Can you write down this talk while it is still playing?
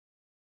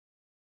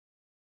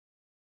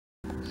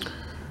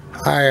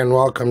Hi and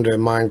welcome to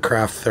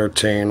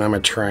Minecraft13. I'm a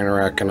train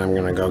wreck and I'm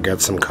gonna go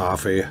get some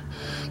coffee.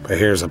 But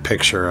here's a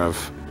picture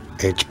of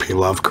H.P.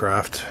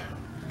 Lovecraft.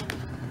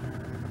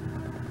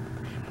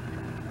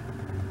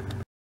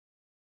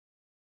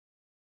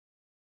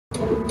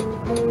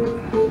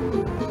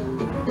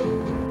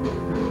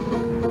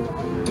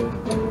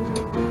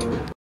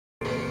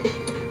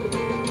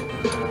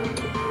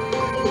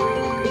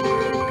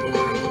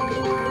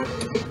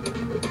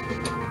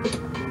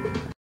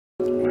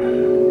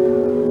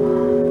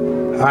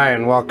 Hi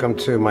and welcome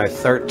to my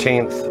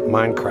 13th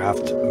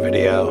Minecraft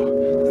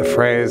video. The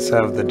phrase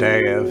of the day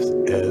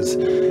is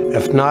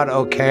if not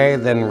okay,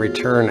 then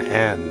return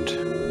end.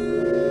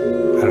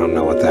 I don't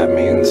know what that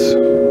means.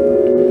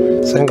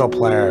 Single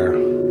player.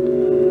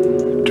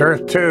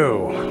 Dirt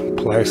 2.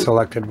 Play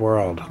selected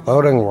world.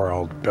 Loading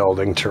world.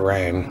 Building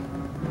terrain.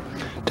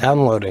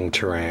 Downloading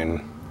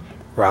terrain.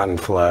 Rotten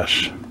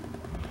flesh.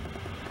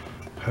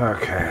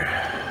 Okay.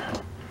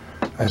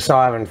 I still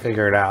haven't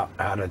figured out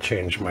how to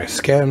change my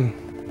skin.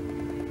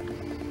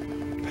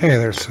 Hey,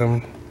 there's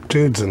some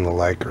dudes in the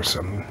lake or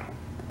something.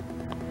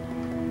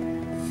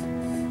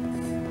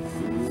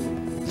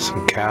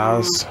 Some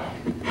cows.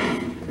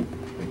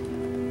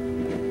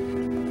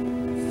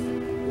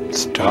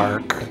 It's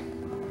dark.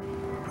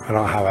 I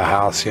don't have a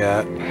house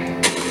yet.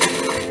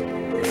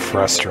 I'm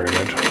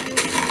frustrated.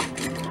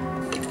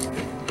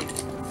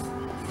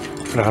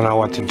 I don't know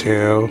what to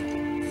do.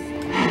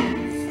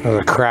 There's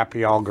a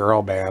crappy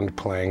all-girl band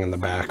playing in the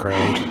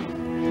background.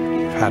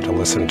 I've had to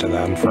listen to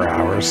them for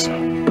hours.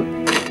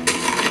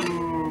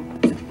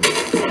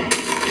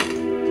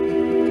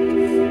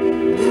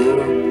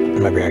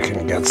 Maybe I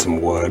can get some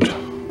wood.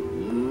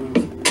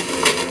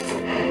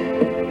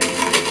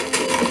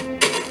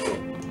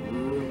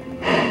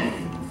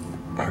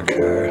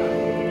 Okay.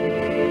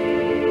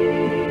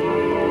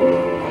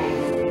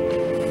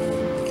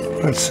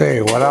 Let's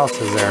see, what else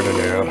is there to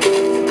do?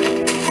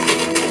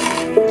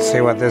 Let's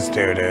see what this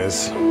dude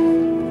is.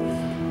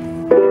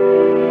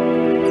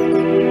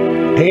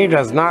 He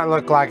does not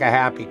look like a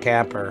happy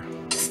camper.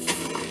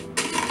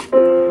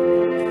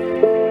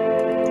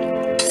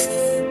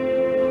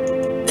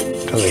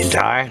 Does he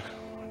die?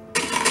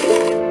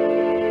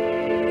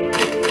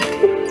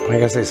 I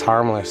guess he's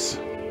harmless.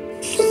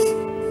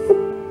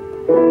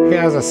 He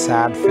has a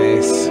sad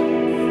face.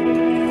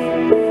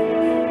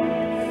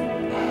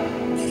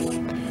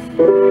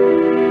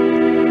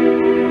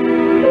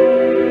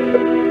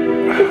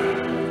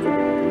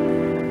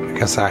 I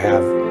guess I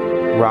have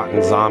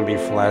rotten zombie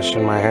flesh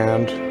in my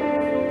hand.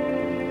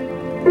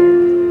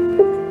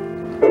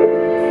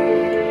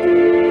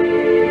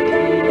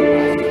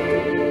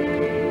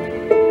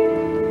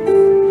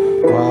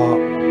 Well,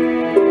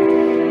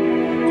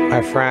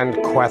 my friend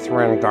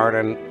Quethrin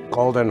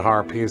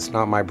Goldenharp, he's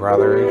not my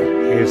brother.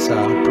 He's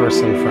a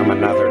person from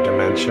another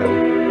dimension.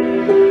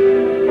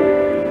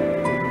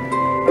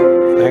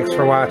 Thanks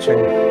for watching.